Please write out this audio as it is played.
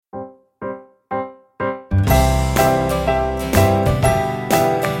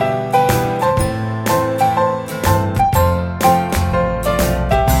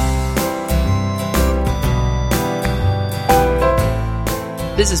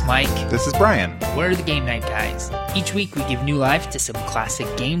This is Mike. This is Brian. We're the Game Night Guys. Each week we give new life to some classic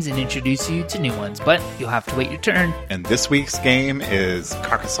games and introduce you to new ones, but you'll have to wait your turn. And this week's game is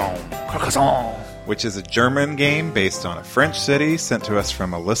Carcassonne. Carcassonne. Which is a German game based on a French city sent to us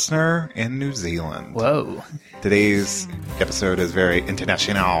from a listener in New Zealand. Whoa. Today's episode is very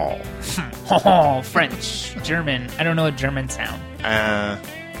international. Oh, French, German. I don't know a German sound. I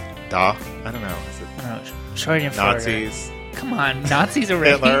don't know. Is it I don't know. Short and Nazis? Come on, Nazis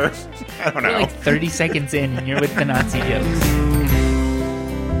already. Hitler? I don't know. You're like 30 seconds in and you're with the Nazi jokes.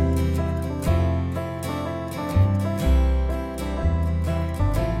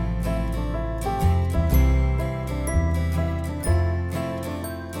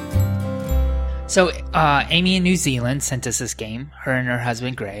 So, Amy in New Zealand sent us this game, her and her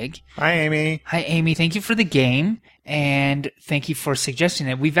husband, Greg. Hi, Amy. Hi, Amy. Thank you for the game, and thank you for suggesting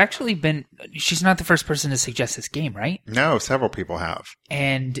it. We've actually she's not the first person to suggest this game, right? No, several people have.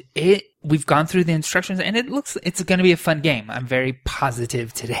 And we've gone through the instructions, and it's going to be a fun game. I'm very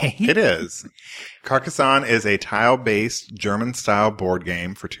positive today. It is. Carcassonne is a tile-based German-style board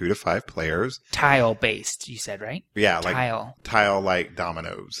game for 2 to 5 players. Tile-based, you said, right? Yeah, like tile like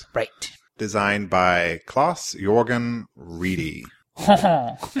dominoes. Right. Designed by Klaus-Jürgen Riedi.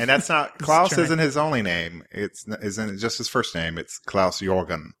 Oh, and that's not, Klaus isn't his only name. Isn't just his first name. It's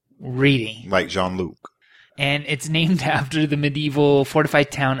Klaus-Jürgen. Riedi. Like Jean-Luc. And it's named after the medieval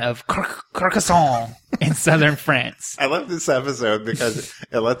fortified town of Carcassonne in southern France. I love this episode because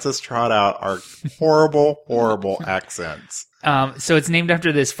it lets us trot out our horrible, horrible accents. So it's named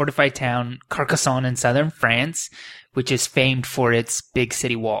after this fortified town, Carcassonne in southern France, which is famed for its big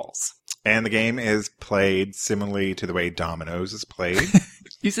city walls. And the game is played similarly to the way dominoes is played.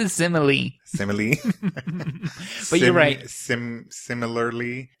 You said simile. Simile. But you're right.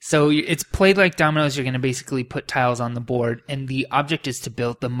 Similarly. So it's played like dominoes. You're going to basically put tiles on the board, and the object is to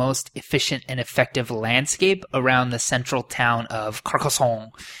build the most efficient and effective landscape around the central town of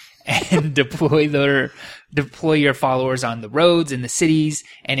Carcassonne and deploy your followers on the roads, in the cities,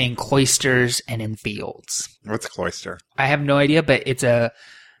 and in cloisters and in fields. What's a cloister? I have no idea, but it's a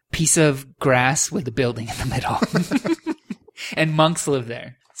piece of grass with a building in the middle. And monks live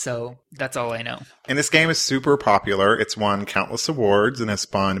there. So that's all I know. And this game is super popular. It's won countless awards and has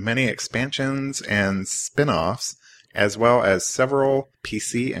spawned many expansions and spin-offs, as well as several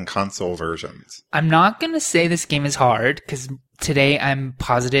PC and console versions. I'm not going to say this game is hard, because today I'm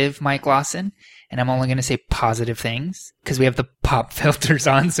positive Mike Lawson, and I'm only going to say positive things, because we have the pop filters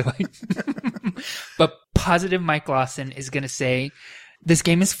on. But positive Mike Lawson is going to say, this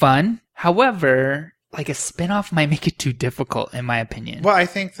game is fun. However, like a spin-off might make it too difficult, in my opinion. Well, I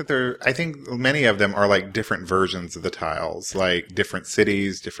think many of them are like different versions of the tiles, like different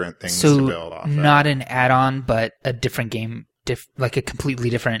cities, different things to build off of. Not an add-on, but a different game, like a completely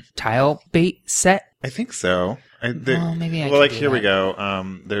different tile bait set. I think so. Maybe Here we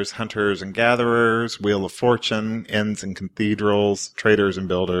go. There's Hunters and Gatherers, Wheel of Fortune, Inns and Cathedrals, Traders and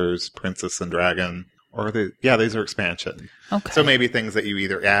Builders, Princess and Dragon. These are expansion. Okay. So maybe things that you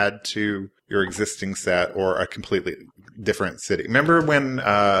either add to your existing set or a completely different city. Remember when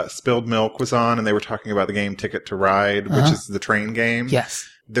Spilled Milk was on and they were talking about the game Ticket to Ride, which is the train game? Yes.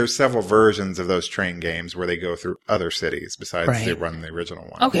 There's several versions of those train games where they go through other cities besides they run the original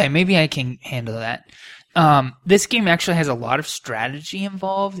one. Okay, maybe I can handle that. This game actually has a lot of strategy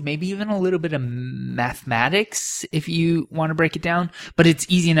involved, maybe even a little bit of mathematics if you want to break it down. But it's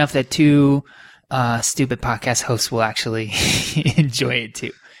easy enough that two stupid podcast hosts will actually enjoy it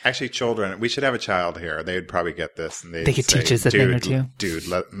too. Actually, children, we should have a child here. They would probably get this. And they could teach us a thing or two. Dude,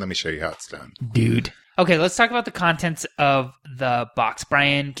 let me show you how it's done. Dude. Okay, let's talk about the contents of the box.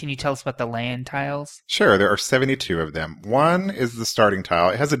 Brian, can you tell us about the land tiles? Sure, there are 72 of them. One is the starting tile.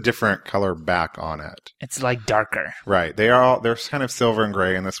 It has a different color back on it. It's like darker. Right. They're kind of silver and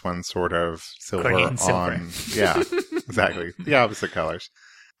gray, and this one's sort of silver gray and silver. Yeah, exactly. The opposite colors.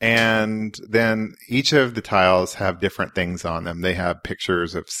 And then each of the tiles have different things on them. They have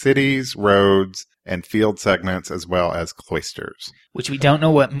pictures of cities, roads, and field segments, as well as cloisters. Which we don't know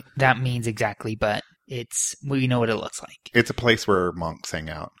what that means exactly, but we know what it looks like. It's a place where monks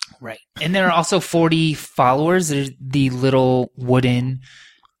hang out. Right. And there are also 40 followers. There's the little wooden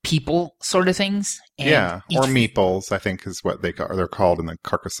people sort of things. And or meeples, I think is what they're called in the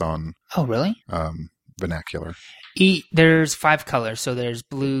Carcassonne. Oh, really? Vernacular. There's 5 colors, so there's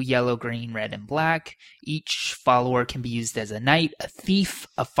blue, yellow, green, red, and black. Each follower can be used as a knight, a thief,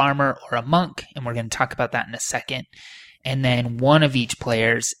 a farmer, or a monk, and we're going to talk about that in a second. And then one of each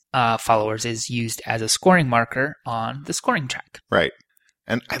player's followers is used as a scoring marker on the scoring track. Right.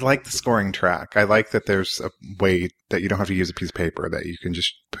 And I like the scoring track. I like that there's a way that you don't have to use a piece of paper, that you can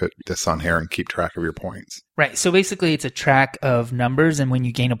just put this on here and keep track of your points. Right. So basically it's a track of numbers, and when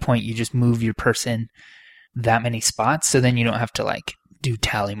you gain a point, you just move your person that many spots. So then you don't have to like do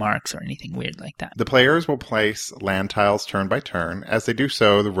tally marks or anything weird like that. The players will place land tiles turn by turn. As they do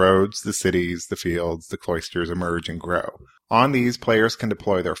so, the roads, the cities, the fields, the cloisters emerge and grow. On these, players can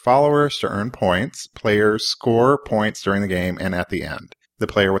deploy their followers to earn points. Players score points during the game and at the end. The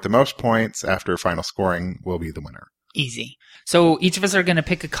player with the most points after final scoring will be the winner. Easy. So each of us are going to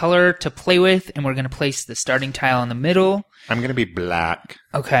pick a color to play with, and we're going to place the starting tile in the middle. I'm going to be black.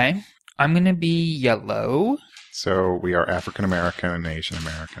 Okay. I'm going to be yellow. So we are African American and Asian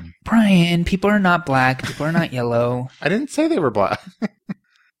American. Brian, people are not black. People are not yellow. I didn't say they were black.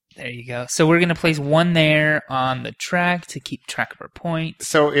 There you go. So we're going to place one there on the track to keep track of our points.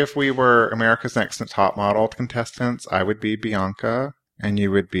 So if we were America's Next Top Model contestants, I would be Bianca and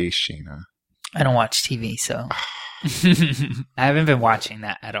you would be Sheena. I don't watch TV, so I haven't been watching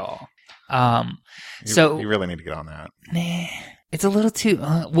that at all. You really need to get on that. Nah, it's a little too.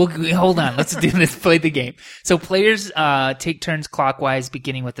 Hold on. Let's do this. Play the game. So players take turns clockwise,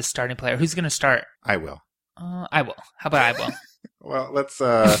 beginning with the starting player. Who's going to start? I will. I will. How about I will? Well, let's.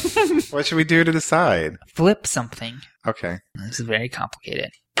 What should we do to decide? Flip something. Okay. This is very complicated.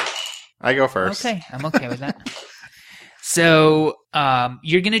 I go first. Okay, I'm okay with that. So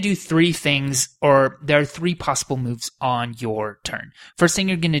you're going to do three things, or there are three possible moves on your turn. First thing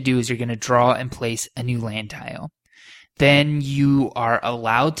you're going to do is you're going to draw and place a new land tile. Then you are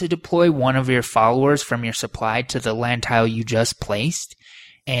allowed to deploy one of your followers from your supply to the land tile you just placed.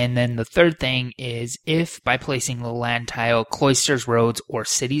 And then the third thing is if by placing the land tile, cloisters, roads, or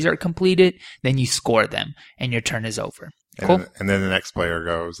cities are completed, then you score them and your turn is over. Cool. And then the next player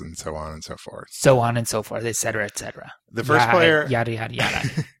goes, and so on and so forth. So on and so forth, etc., etc. The first player... Yada, yada, yada.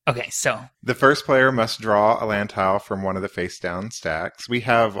 Okay, so... The first player must draw a land tile from one of the face-down stacks. We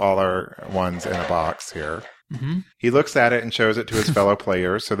have all our ones in a box here. Mm-hmm. He looks at it and shows it to his fellow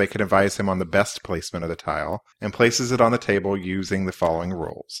players so they can advise him on the best placement of the tile, and places it on the table using the following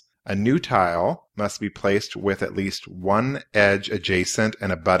rules. A new tile must be placed with at least one edge adjacent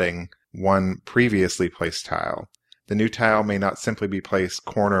and abutting one previously placed tile. The new tile may not simply be placed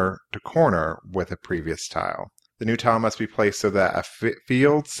corner to corner with a previous tile. The new tile must be placed so that a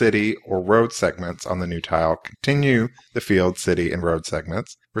field, city, or road segments on the new tile continue the field, city, and road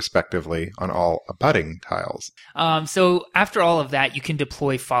segments, respectively, on all abutting tiles. So after all of that, you can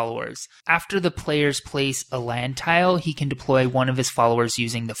deploy followers. After the players place a land tile, he can deploy one of his followers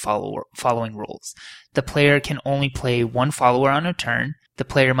using the following rules. The player can only play one follower on a turn. The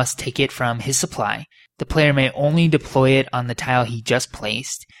player must take it from his supply. The player may only deploy it on the tile he just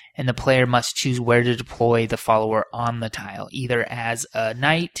placed, and the player must choose where to deploy the follower on the tile, either as a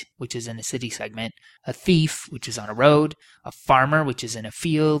knight, which is in a city segment, a thief, which is on a road, a farmer, which is in a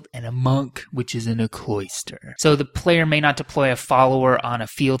field, and a monk, which is in a cloister. So the player may not deploy a follower on a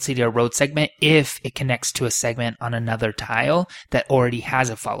field, city, or road segment if it connects to a segment on another tile that already has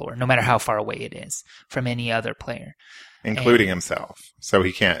a follower, no matter how far away it is from any other player. Including himself. So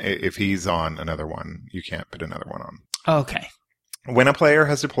he can't, if he's on another one, you can't put another one on. Okay. When a player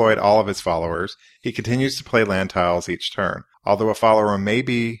has deployed all of his followers, he continues to play land tiles each turn. Although a follower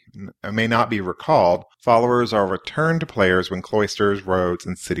may not be recalled, followers are returned to players when cloisters, roads,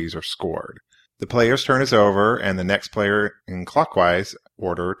 and cities are scored. The player's turn is over, and the next player in clockwise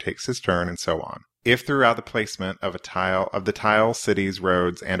order takes his turn, and so on. If throughout the placement of the tile, cities,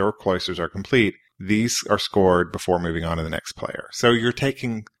 roads, and or cloisters are complete, these are scored before moving on to the next player. So you're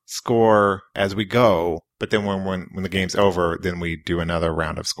taking score as we go, but then when the game's over, then we do another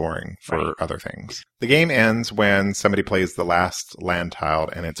round of scoring for other things. The game ends when somebody plays the last land tile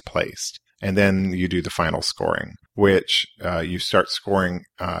and it's placed. And then you do the final scoring, which you start scoring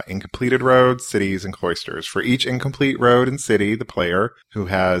incompleted roads, cities, and cloisters. For each incomplete road and city, the player who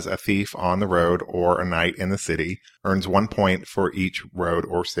has a thief on the road or a knight in the city earns 1 point for each road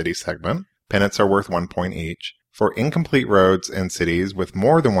or city segment. Pennants are worth 1 point each. For incomplete roads and cities with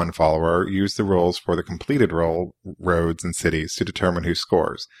more than one follower, use the rules for the completed roads and cities to determine who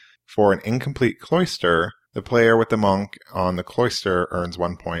scores. For an incomplete cloister, the player with the monk on the cloister earns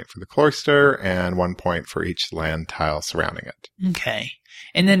 1 point for the cloister and 1 point for each land tile surrounding it. Okay.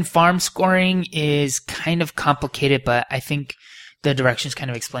 And then farm scoring is kind of complicated, but I think the directions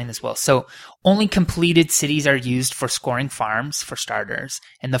kind of explain this well. So only completed cities are used for scoring farms, for starters,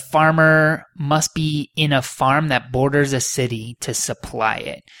 and the farmer must be in a farm that borders a city to supply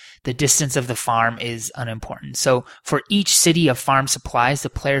it. The distance of the farm is unimportant. So for each city a farm supplies, the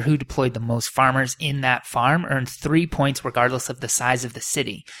player who deployed the most farmers in that farm earns 3 points regardless of the size of the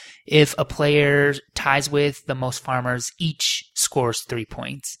city. If a player ties with the most farmers, each scores 3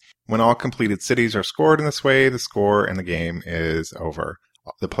 points. When all completed cities are scored in this way, the score in the game is over.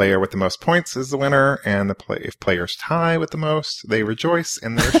 The player with the most points is the winner, and if players tie with the most, they rejoice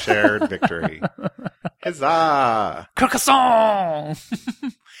in their shared victory. Huzzah! Carcassonne!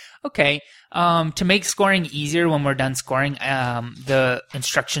 Okay. To make scoring easier when we're done scoring, the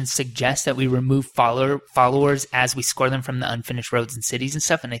instructions suggest that we remove followers as we score them from the unfinished roads and cities and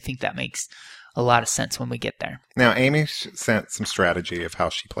stuff, and I think that makes a lot of sense when we get there. Now, Amy sent some strategy of how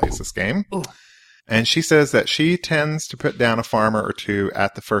she plays this game. Ooh. And she says that she tends to put down a farmer or two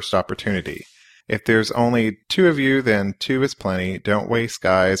at the first opportunity. If there's only 2 of you, then 2 is plenty. Don't waste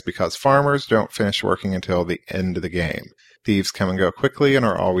guys, because farmers don't finish working until the end of the game. Thieves come and go quickly and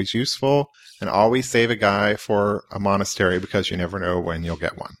are always useful. And always save a guy for a monastery, because you never know when you'll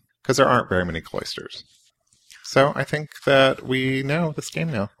get one. Because there aren't very many cloisters. So I think that we know this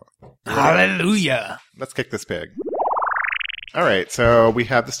game now. Hallelujah! Let's kick this pig. All right, so we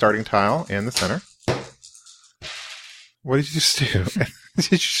have the starting tile in the center. What did you just do?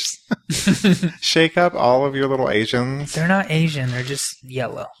 Did you just shake up all of your little Asians? They're not Asian. They're just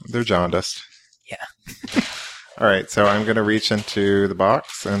yellow. They're jaundiced. Yeah. All right, so I'm going to reach into the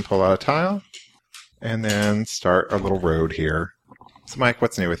box and pull out a tile, and then start a little road here. So, Mike,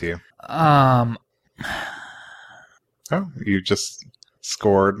 what's new with you? Oh, you just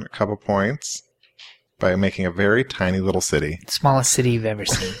scored a couple points by making a very tiny little city. Smallest city you've ever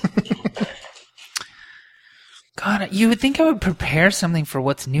seen. God, you would think I would prepare something for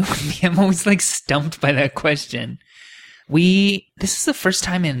what's new with me. I'm always like stumped by that question. This is the first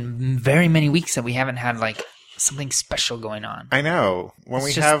time in very many weeks that we haven't had like something special going on. I know. When It's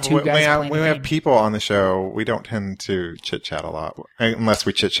we just have two guys playing we a have game. people on the show, we don't tend to chit chat a lot, unless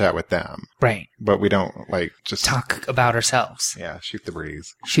we chit chat with them. Right. But we don't like just Talk about ourselves. Yeah, shoot the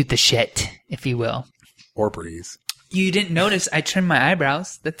breeze Shoot the shit, if you will. or breeze. You didn't notice I trimmed my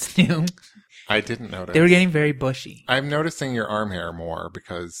eyebrows. That's new. I didn't notice. They were getting very bushy. I'm noticing your arm hair more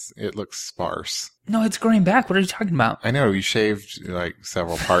because it looks sparse. No, it's growing back. What are you talking about? I know you shaved like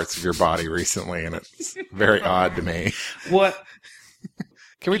several parts of your body recently, and it's very odd to me. What?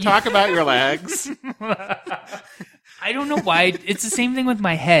 Can we talk about your legs? I don't know why. It's the same thing with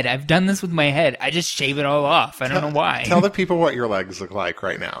my head. I've done this with my head. I just shave it all off. I don't know why. Tell the people what your legs look like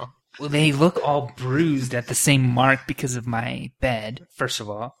right now. Well, they look all bruised at the same mark because of my bed, first of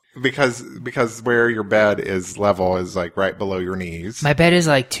all. Because where your bed is level is like right below your knees. My bed is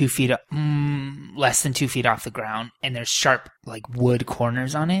like 2 feet, less than 2 feet off the ground, and there's sharp like wood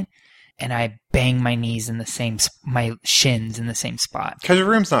corners on it, and I bang my knees in the same, my shins in the same spot. Because your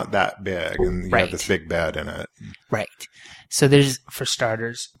room's not that big, and you Right. have this big bed in it. Right. So there's, for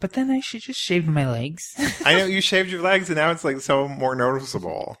starters, but then I should just shave my legs. I know you shaved your legs, and now it's like so more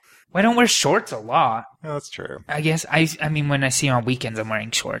noticeable. Well, I don't wear shorts a lot. No, that's true. I guess, I mean, when I see you on weekends, I'm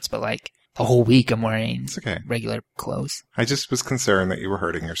wearing shorts, but like the whole week I'm wearing It's okay. regular clothes. I just was concerned that you were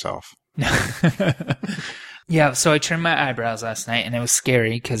hurting yourself. Yeah, so I trimmed my eyebrows last night, and it was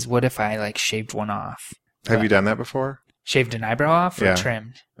scary, because what if I like shaved one off? Have you done that before? Shaved an eyebrow off or Yeah.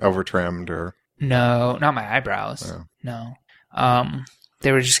 trimmed? Over trimmed or? No, not my eyebrows. Oh. No.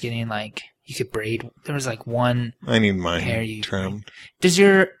 They were just getting like, you could braid. There was like one I need mine hair you trimmed. Does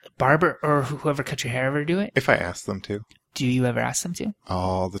your barber or whoever cut your hair ever do it? If I ask them to. Do you ever ask them to?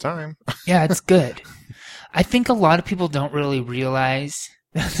 All the time. Yeah, it's good. I think a lot of people don't really realize.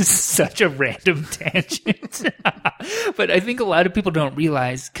 This is such a random tangent. But I think a lot of people don't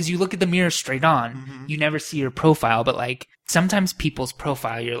realize, because you look at the mirror straight on, you never see your profile, but like sometimes people's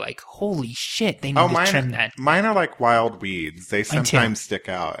profile, you're like, holy shit, they need to trim that. Mine are like wild weeds. They sometimes stick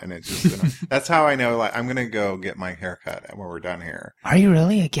out, and it just, that's how I know, like, I'm going to go get my haircut when we're done here. Are you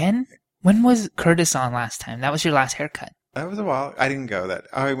really? Again? When was Curtis on last time? That was your last haircut. That was a while. I didn't go that.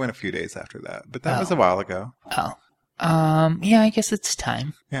 I went a few days after that, but that was a while ago. Oh. Yeah, I guess it's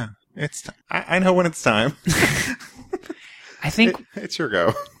time. Yeah, it's. I know when it's time. I think it's your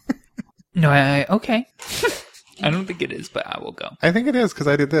go. No, okay. I don't think it is, but I will go. I think it is because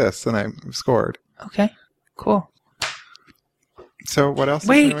I did this and I scored. Okay, cool. So what else?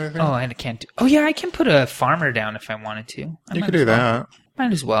 Wait. Oh, I can't do. Oh, yeah, I can put a farmer down if I wanted to. You could do that.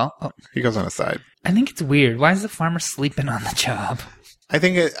 Might as well. Oh. He goes on his side. I think it's weird. Why is the farmer sleeping on the job? I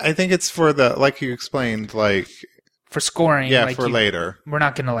think it's for the, like you explained, like for scoring. Yeah, like for later. We're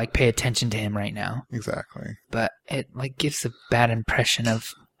not going to like pay attention to him right now. Exactly. But it like gives a bad impression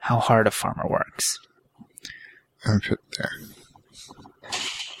of how hard a farmer works. And put there.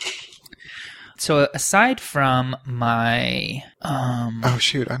 So aside from my... oh,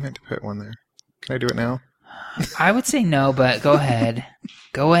 shoot. I meant to put one there. Can I do it now? I would say no, but go ahead.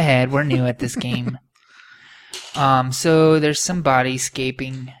 Go ahead. We're new at this game. So there's some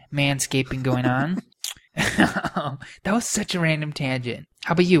manscaping going on. That was such a random tangent.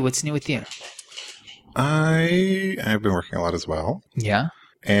 How about you? What's new with you? I've been working a lot as well. Yeah.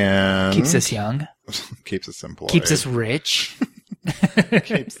 And keeps us young. Keeps us employed. Keeps us rich.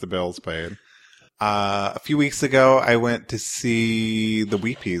 Keeps the bills paid. A few weeks ago, I went to see the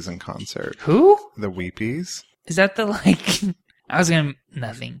Weepies in concert. Who? The Weepies. Is that the like? I was gonna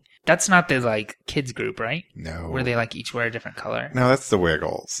nothing. That's not the like kids group, right? No. Where they like each wear a different color. No, that's the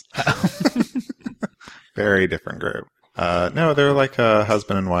Wiggles. Very different group. No, they're like a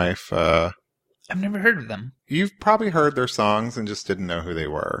husband and wife. I've never heard of them. You've probably heard their songs and just didn't know who they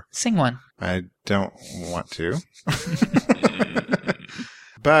were. Sing one. I don't want to.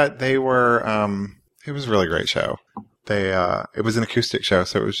 But they were, it was a really great show. It was an acoustic show,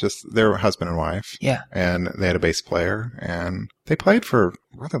 so it was just, they were husband and wife. Yeah. And they had a bass player, and they played for a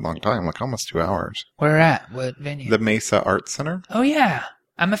rather long time, like almost 2 hours. Where at? What venue? The Mesa Arts Center. Oh, yeah.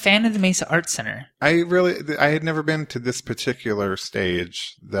 I'm a fan of the Mesa Arts Center. I had never been to this particular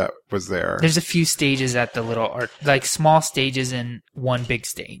stage that was there. There's a few stages at the little art, like small stages and one big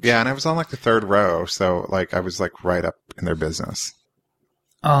stage. Yeah, and I was on like the third row, so like I was like right up in their business.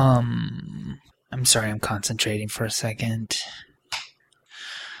 I'm sorry, I'm concentrating for a second.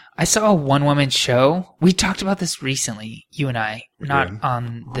 I saw a one-woman show. We talked about this recently, you and I, not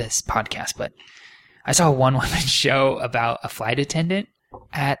on this podcast, but I saw a one-woman show about a flight attendant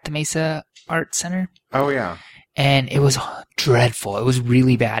at the Mesa Art Center. Oh, yeah. And it was dreadful. It was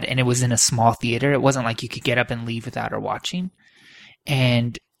really bad. And it was in a small theater. It wasn't like you could get up and leave without her watching.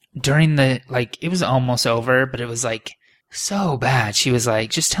 And during it was almost over, but it was like so bad. She was like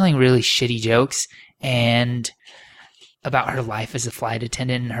just telling really shitty jokes and about her life as a flight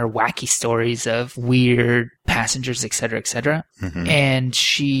attendant and her wacky stories of weird passengers, et cetera, et cetera. Mm-hmm. And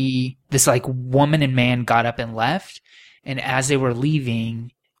this like woman and man got up and left. And as they were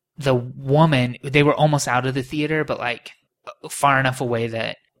leaving, the woman, they were almost out of the theater, but like far enough away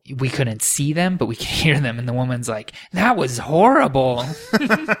that we couldn't see them, but we could hear them. And the woman's like, that was horrible.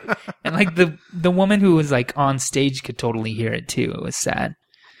 And like the woman who was like on stage could totally hear it too. It was sad.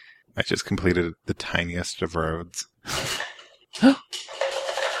 I just completed the tiniest of roads.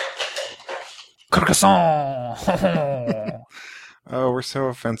 Carcassonne. Oh, we're so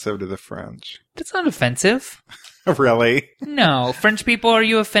offensive to the French. That's not offensive. Really? No. French people, are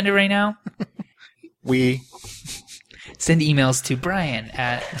you offended right now? We. Send emails to Brian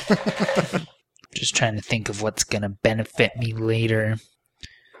at... Just trying to think of what's going to benefit me later.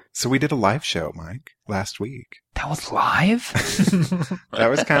 So we did a live show, Mike, last week. That was live? That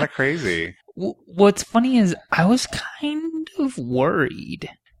was kind of crazy. What's funny is I was kind of worried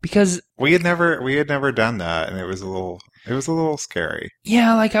because we had never done that, and it was a little scary.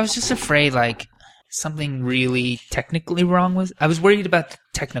 Yeah, like I was just afraid like something really technically wrong was. I was worried about the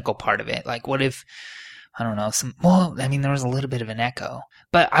technical part of it. Like what if I don't know, there was a little bit of an echo.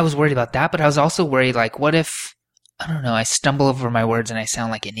 But I was worried about that, but I was also worried like what if I don't know, I stumble over my words and I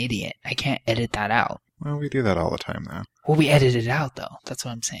sound like an idiot. I can't edit that out. Well, we do that all the time now. Well, we edit it out though. That's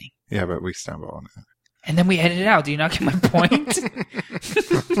what I'm saying. Yeah, but we stumble on it. And then we edit it out. Do you not get my point?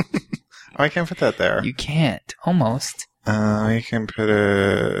 Oh, I can't put that there. You can't. Almost. I can put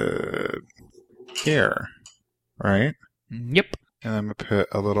it here. Right? Yep. And I'm going to put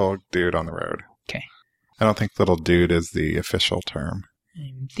a little dude on the road. Okay. I don't think little dude is the official term.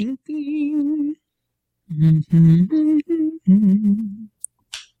 I'm thinking. Do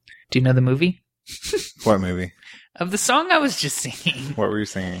you know the movie? What movie? Of the song I was just singing. What were you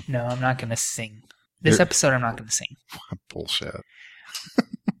singing? No, I'm not going to sing. This episode, I'm not going to sing. Bullshit.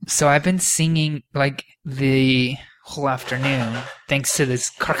 So I've been singing like the whole afternoon, thanks to this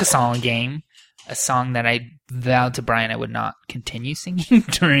Carcassonne game, a song that I vowed to Brian I would not continue singing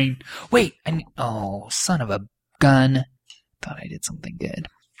during... Wait, son of a gun. Thought I did something good.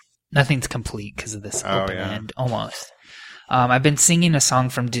 Nothing's complete because of this open end. Almost. I've been singing a song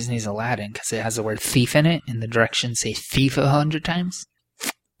from Disney's Aladdin because it has the word thief in it, and the directions say thief 100 times.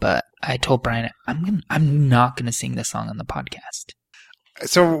 But I told Brian I'm not going to sing this song on the podcast.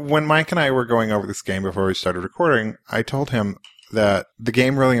 So when Mike and I were going over this game before we started recording, I told him that the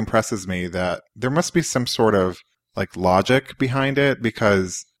game really impresses me that there must be some sort of like logic behind it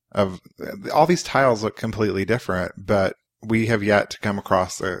because of all these tiles look completely different, but we have yet to come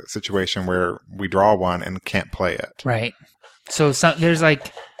across a situation where we draw one and can't play it. Right. So there's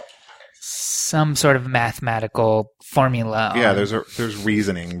like some sort of mathematical formula. Yeah, there's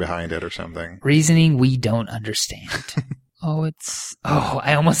reasoning behind it or something. Reasoning we don't understand.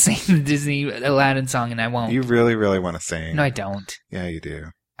 I almost sang the Disney Aladdin song and I won't. You really, really want to sing. No, I don't. Yeah, you do.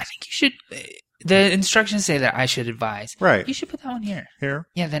 I think you should. The instructions say that I should advise. Right. You should put that one here. Here?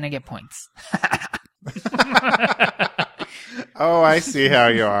 Yeah, then I get points. Oh, I see how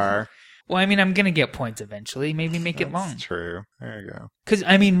you are. Well, I mean, I'm going to get points eventually. Maybe make it long. That's true. There you go. Because,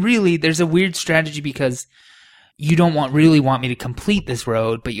 I mean, really, there's a weird strategy because you don't really want me to complete this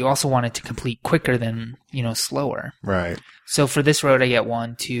road, but you also want it to complete quicker than, slower. Right. So for this road, I get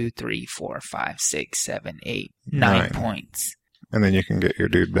 1, 2, 3, 4, 5, 6, 7, 8, 9 points. And then you can get your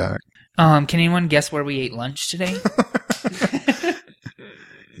dude back. Can anyone guess where we ate lunch today?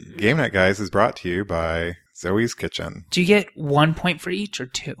 Game Night Guys is brought to you by Zoe's Kitchen. Do you get 1 point for each or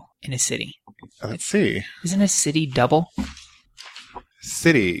 2 in a city? Let's see. Isn't a city double?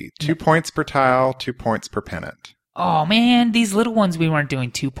 City, 2 points per tile, 2 points per pennant. Oh, man, these little ones we weren't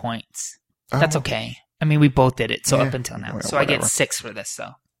doing 2 points. That's okay. I mean, we both did it, so up until now. Well, so whatever. I get 6 for this,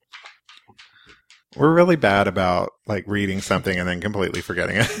 though. We're really bad about reading something and then completely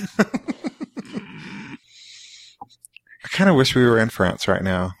forgetting it. I kind of wish we were in France right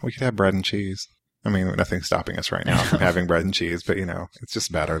now. We could have bread and cheese. I mean, nothing's stopping us right now from having bread and cheese, but it's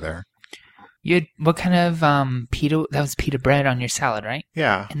just better there. You had what kind of pita? That was pita bread on your salad, right?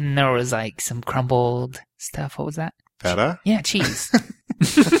 Yeah. And there was some crumbled stuff. What was that? Feta? Yeah, cheese.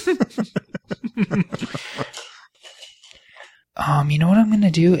 You know what I'm going to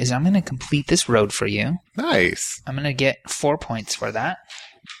do is I'm going to complete this road for you. Nice. I'm going to get 4 points for that.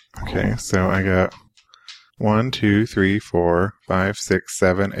 Okay, so I got 1, 2, 3, 4, 5, 6,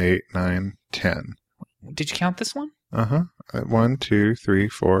 7, 8, 9, 10. Did you count this one? 1, 2, 3,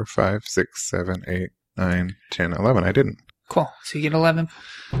 4, 5, 6, 7, 8, 9, 10, 11. I didn't. Cool. So you get 11.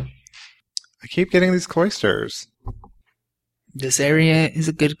 I keep getting these cloisters. This area is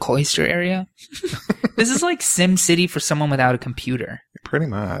a good cloister area. This is like Sim City for someone without a computer. Pretty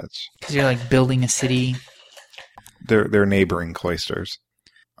much. Because you're building a city. They're neighboring cloisters.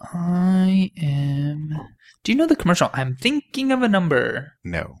 Do you know the commercial? I'm thinking of a number.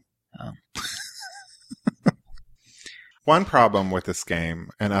 No. Oh. One problem with this game,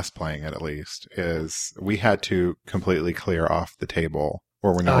 and us playing it at least, is we had to completely clear off the table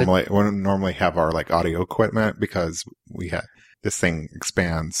where we normally have our audio equipment because this thing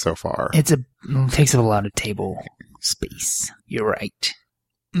expands so far. It takes up a lot of table space. You're right.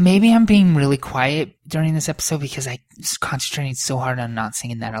 Maybe I'm being really quiet during this episode because I was concentrating so hard on not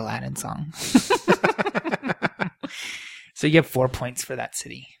singing that Aladdin song. So you get 4 points for that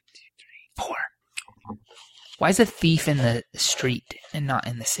city. 2, 3, 4. Why is a thief in the street and not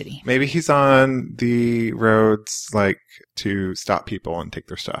in the city? Maybe he's on the roads to stop people and take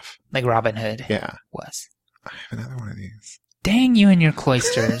their stuff. Like Robin Hood was. I have another one of these. Dang you and your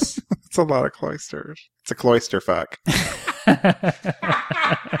cloisters. It's a lot of cloisters. It's a cloister fuck. I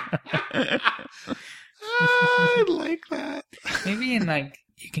like that. Maybe in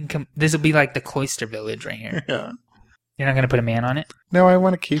you can come. This will be the cloister village right here. Yeah. You're not going to put a man on it? No, I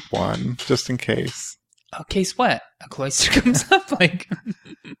want to keep one just in case. Oh, case what? A cloister comes up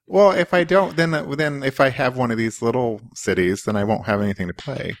Well, if I don't, then if I have one of these little cities, then I won't have anything to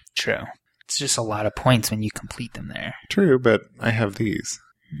play. True. It's just a lot of points when you complete them there. True, but I have these.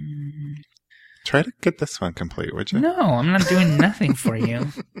 Try to get this one complete, would you? No, I'm not doing nothing for you.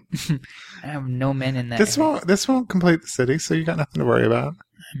 I have no men in that. This won't complete the city, so you got nothing to worry about.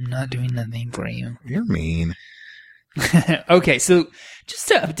 I'm not doing nothing for you. You're mean. Okay, so just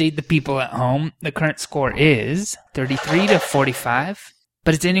to update the people at home, the current score is 33-45.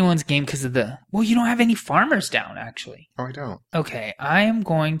 But it's anyone's game because of you don't have any farmers down, actually. Oh, I don't. Okay, I am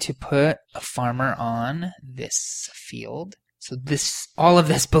going to put a farmer on this field. So all of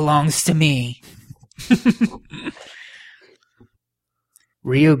this belongs to me.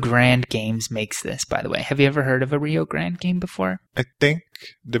 Rio Grande Games makes this, by the way. Have you ever heard of a Rio Grande game before? I think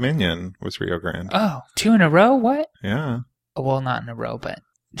Dominion was Rio Grande. Oh, 2 in a row? What? Yeah. Well, not in a row, but...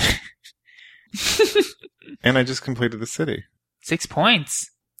 And I just completed the city. 6 points.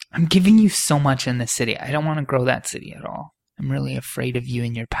 I'm giving you so much in this city. I don't want to grow that city at all. I'm really afraid of you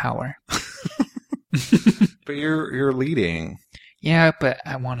and your power. But you're leading. Yeah, but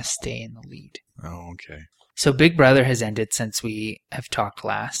I want to stay in the lead. Oh, okay. So Big Brother has ended since we have talked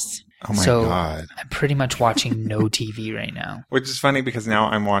last. Oh my God. I'm pretty much watching no TV right now. Which is funny because now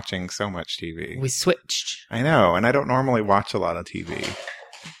I'm watching so much TV. We switched. I know, and I don't normally watch a lot of TV.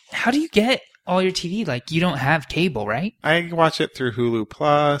 How do you get all your TV? Like, you don't have cable, right? I watch it through Hulu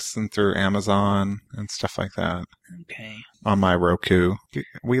Plus and through Amazon and stuff like that. Okay. On my Roku.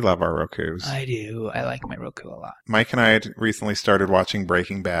 We love our Rokus. I do. I like my Roku a lot. Mike and I had recently started watching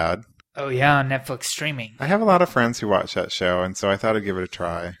Breaking Bad. Oh, yeah, on Netflix streaming. I have a lot of friends who watch that show, and so I thought I'd give it a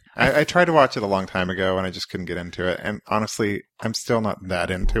try. I tried to watch it a long time ago, and I just couldn't get into it. And honestly, I'm still not that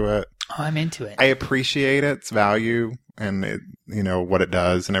into it. Oh, I'm into it. I appreciate its value and it, what it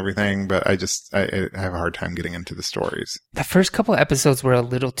does and everything, but I have a hard time getting into the stories. The first couple episodes were a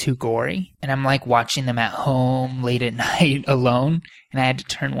little too gory, and I'm like watching them at home late at night alone, and I had to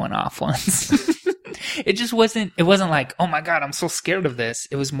turn one off once. It wasn't like, oh my God, I'm so scared of this.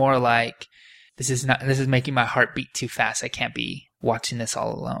 It was more like, this is making my heart beat too fast. I can't be watching this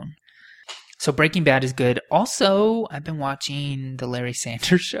all alone. So Breaking Bad is good. Also, I've been watching the Larry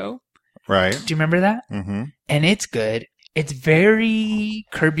Sanders Show. Right. Do you remember that? Mm-hmm. And it's good. It's very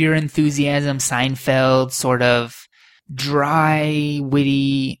Curb Your Enthusiasm, Seinfeld, sort of dry,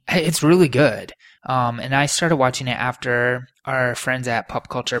 witty. It's really good. And I started watching it after our friends at Pop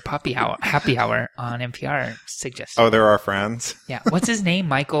Culture Happy Hour on NPR suggested. Oh, they're our friends? Yeah. What's his name?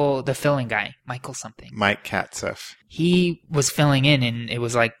 Michael, the filling guy. Michael something. Mike Katzeff. He was filling in, and it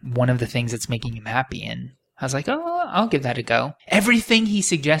was like one of the things that's making him happy. And I was like, oh, I'll give that a go. Everything he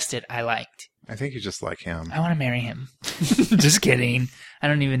suggested, I liked. I think you just like him. I want to marry him. Just kidding. I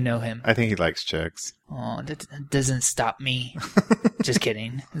don't even know him. I think he likes chicks. Oh, that doesn't stop me. Just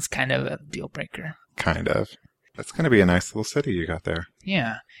kidding. It's kind of a deal breaker. Kind of. That's going to be a nice little city you got there.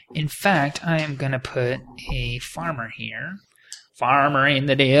 Yeah. In fact, I am going to put a farmer here. Farmer in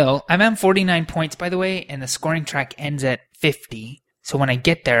the deal. I'm at 49 points, by the way, and the scoring track ends at 50. So when I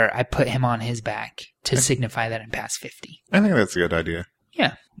get there, I put him on his back to signify that I'm past 50. I think that's a good idea.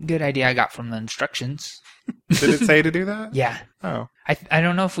 Yeah. Good idea I got from the instructions. Did it say to do that? Yeah. Oh. I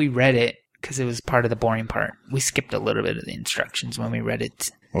don't know if we read it because it was part of the boring part. We skipped a little bit of the instructions when we read it.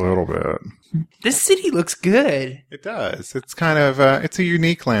 A little bit. This city looks good. It does. It's kind of, it's a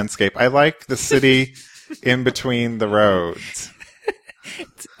unique landscape. I like the city in between the roads.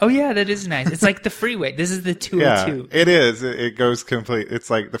 Oh, yeah, that is nice. It's like the freeway. This is the 202. Yeah, it is. It goes complete. It's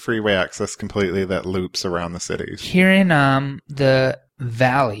like the freeway access completely that loops around the city. Here in the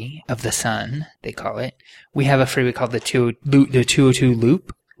Valley of the Sun, they call it, we have a freeway called the 202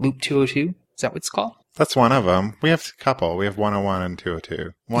 Loop. Loop 202. Is that what it's called? That's one of them. We have a couple. We have 101 and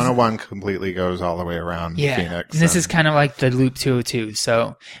 202. 101 completely goes all the way around Phoenix. And this is kind of like the Loop 202.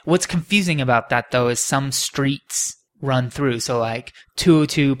 So what's confusing about that, though, is some streets run through. So like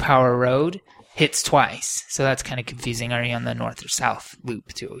 202 Power Road hits twice. So that's kind of confusing. Are you on the north or south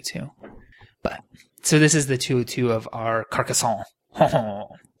Loop 202? But so this is the 202 of our Carcassonne.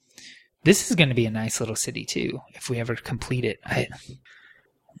 This is going to be a nice little city, too, if we ever complete it.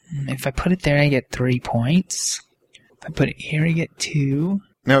 If I put it there, I get 3 points. If I put it here, I get 2.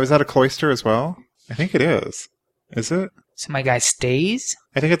 Now, is that a cloister as well? I think it is. Is it? So my guy stays?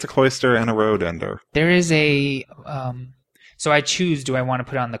 I think it's a cloister and a road ender. There is a... so I choose, do I want to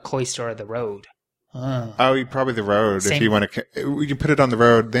put it on the cloister or the road? Oh, probably the road. Same. If you want to, you put it on the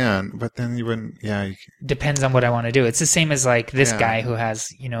road then, but then you wouldn't. Yeah, depends on what I want to do. It's the same as like this guy who has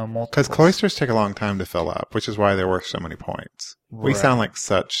multiple. Because cloisters take a long time to fill up, which is why they're worth so many points. Right. We sound like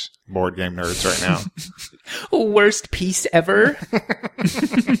such board game nerds right now. Worst piece ever.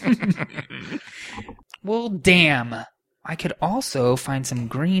 Well, damn. I could also find some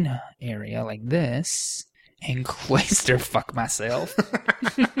green area like this and cloister fuck myself.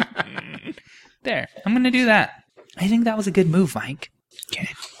 There. I'm going to do that. I think that was a good move, Mike. Okay.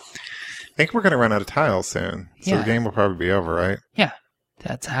 I think we're going to run out of tiles soon. So the game will probably be over, right? Yeah.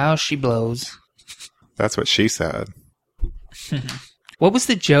 That's how she blows. That's what she said. What was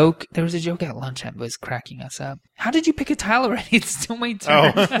the joke? There was a joke at lunch that was cracking us up. How did you pick a tile already? It's still my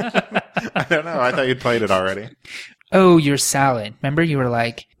turn. Oh. I don't know. I thought you'd played it already. Oh, your salad. Remember you were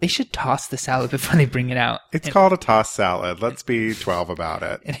like, they should toss the salad before they bring it out. It's called a toss salad. Let's be 12 about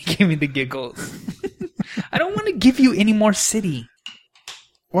it. And it gave me the giggles. I don't want to give you any more city.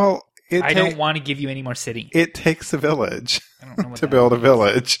 Well, I don't want to give you any more city. It takes a village to build a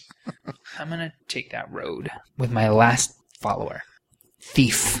village. I'm going to take that road with my last follower.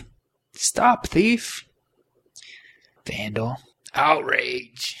 Thief. Stop, thief. Vandal.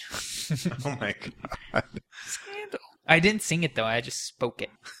 Outrage. Oh my God. Scandal. I didn't sing it though, I just spoke it.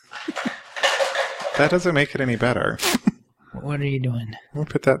 That doesn't make it any better. What are you doing? We'll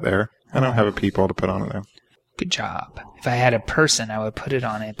put that there. I don't have a people to put on it though. Good job. If I had a person, I would put it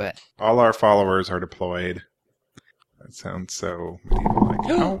on it, but... All our followers are deployed. That sounds so medieval-like.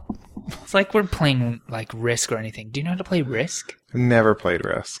 Oh. It's like we're playing like Risk or anything. Do you know how to play Risk? I've never played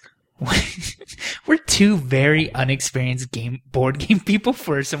Risk. We're two very unexperienced board game people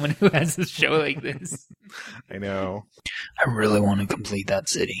for someone who has a show like this. I know. I really want to complete that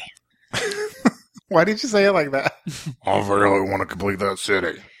city. Why did you say it like that? I really want to complete that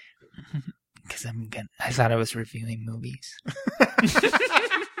city. Because I thought I was reviewing movies.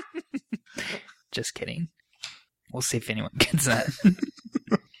 Just kidding. We'll see if anyone gets that.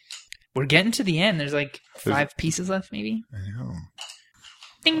 We're getting to the end. There's like 5 pieces left, maybe. I know.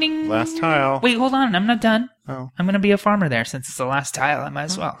 Ding, ding. Last tile. Wait, hold on. I'm not done. Oh. I'm going to be a farmer there since it's the last tile. I might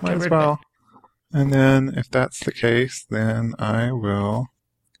as well. Might as well. And then if that's the case, then I will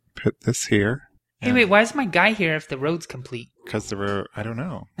put this here. Hey, wait. Why is my guy here if the road's complete? Because the road, I don't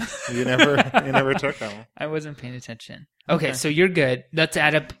know. You never took them. I wasn't paying attention. Okay, so you're good. Let's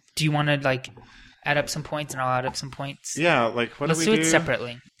add up. Do you want to add up some points and I'll add up some points? Yeah, what do we do? Let's do it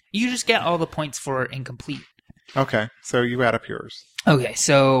separately. You just get all the points for incomplete. Okay, so you add up yours. Okay,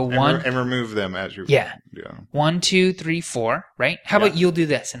 so and remove them as you. Yeah. Yeah. 1, 2, 3, 4. Right? How about you'll do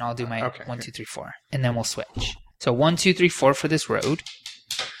this and I'll do my 1, 2, 3, 4, and then we'll switch. So 1, 2, 3, 4 for this road.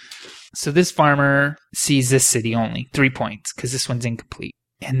 So this farmer sees this city only 3 points because this one's incomplete,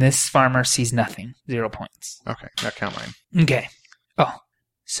 and this farmer sees nothing, 0 points. Okay, now count mine. Okay. Oh,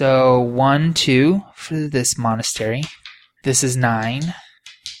 so 1, 2 for this monastery. This is 9.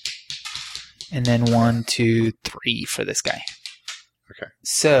 And then 1, 2, 3 for this guy. Okay.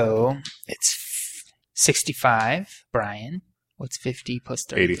 So it's 65, Brian. What's 50 plus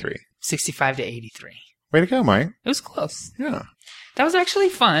 30? 83. 65 to 83. Way to go, Mike. It was close. Yeah. That was actually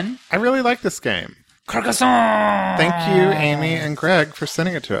fun. I really like this game. Carcassonne! Thank you, Amy and Greg, for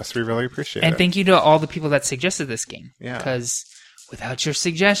sending it to us. We really appreciate it. And thank you to all the people that suggested this game. Yeah. Because without your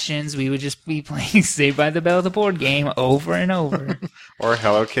suggestions, we would just be playing Saved by the Bell, the board game, over and over. Or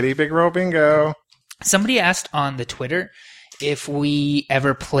Hello Kitty Big Roll Bingo. Somebody asked on the Twitter if we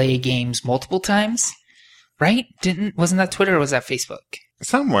ever play games multiple times, right? Wasn't that Twitter or was that Facebook?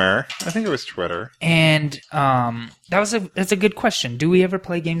 Somewhere. I think it was Twitter. And that's a good question. Do we ever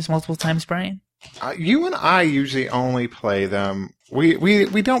play games multiple times, Brian? You and I usually only play them.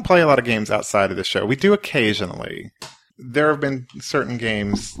 We don't play a lot of games outside of the show. We do occasionally. There have been certain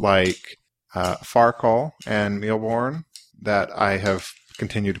games like Farkle and Mealborn that I have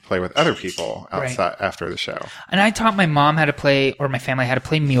continued to play with other people outside after the show. And I taught my mom how to play, or my family how to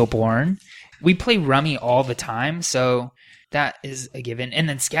play Mealborn. We play Rummy all the time, so that is a given. And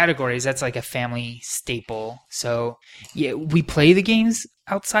then Scattergories, that's like a family staple. So yeah, we play the games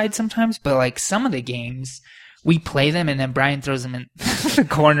outside sometimes, but like some of the games, we play them and then Brian throws them in the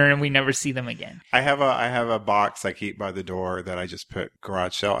corner and we never see them again. I have a box I keep by the door that I just put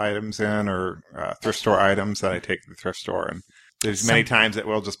garage sale items in or thrift store items that I take to the thrift store. And there's many times that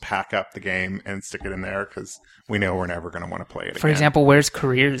we'll just pack up the game and stick it in there because we know we're never going to want to play it again. For example, where's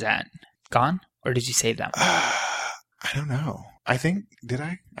Careers at? Gone? Or did you save them? I don't know. I think, did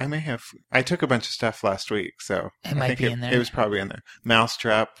I? I may have. I took a bunch of stuff last week, so it might be in there. It was probably in there.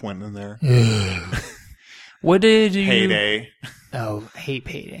 Mousetrap went in there. What did you... Payday. Oh, hate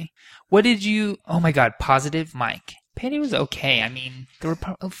Payday. What did you... Oh my God, Positive Mike. Payday was okay. I mean, there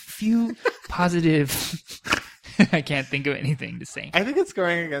were a few positive... I can't think of anything to say. I think it's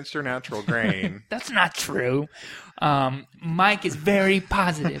going against your natural grain. That's not true. Mike is very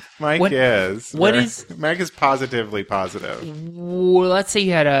positive. Mike is positively positive. Well, let's say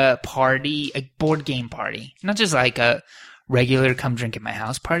you had a party, a board game party. Not just like a regular come drink at my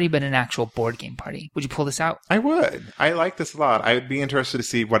house party, but an actual board game party. Would you pull this out? I would. I like this a lot. I would be interested to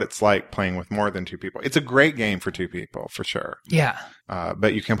see what it's like playing with more than 2 people. It's a great game for 2 people, for sure. Yeah.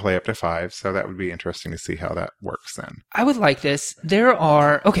 But you can play up to 5, so that would be interesting to see how that works then. I would like this.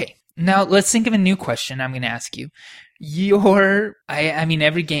 Okay, now let's think of a new question I'm going to ask you. I mean,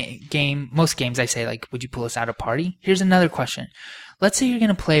 every game, most games I say, like, would you pull us out a party? Here's another question. Let's say you're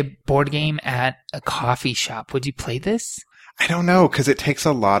going to play a board game at a coffee shop. Would you play this? I don't know, because it takes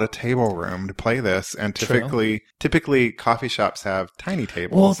a lot of table room to play this, and typically coffee shops have tiny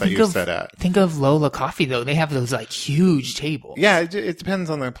tables that you sit at. Think of Lola Coffee, though. They have those, like, huge tables. Yeah, it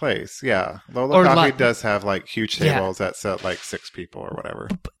depends on the place, yeah. Lola Coffee does have, like, huge tables that sit, like, 6 people or whatever.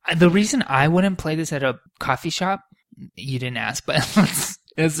 The reason I wouldn't play this at a coffee shop, you didn't ask, but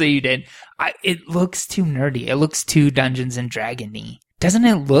let's say you did. It looks too nerdy. It looks too Dungeons and Dragon-y. Doesn't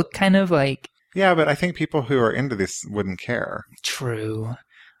it look kind of like... Yeah, but I think people who are into this wouldn't care. True.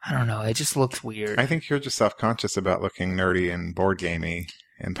 I don't know. It just looks weird. I think you're just self-conscious about looking nerdy and board gamey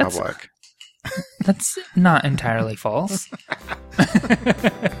in public. That's not entirely false.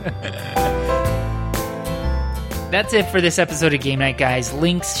 That's it for this episode of Game Night Guys.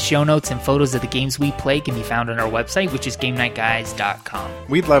 Links, show notes, and photos of the games we play can be found on our website, which is GameNightGuys.com.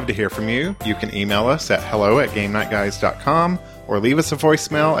 We'd love to hear from you. You can email us at hello@GameNightGuys.com or leave us a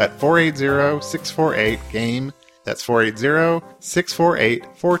voicemail at 480-648-GAME. That's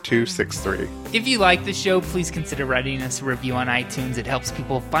 480-648-4263. If you like the show, please consider writing us a review on iTunes. It helps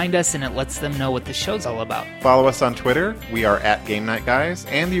people find us, and it lets them know what the show's all about. Follow us on Twitter. We are at Game Night Guys,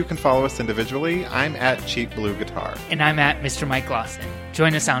 and you can follow us individually. I'm at Cheap Blue Guitar. And I'm at Mr. Mike Lawson.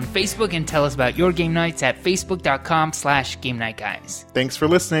 Join us on Facebook and tell us about your game nights at facebook.com/GameNightGuys. Thanks for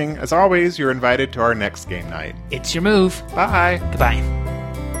listening. As always, you're invited to our next game night. It's your move. Bye. Goodbye.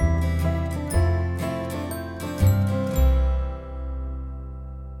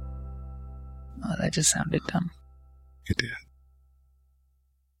 Oh, that just sounded dumb. It did.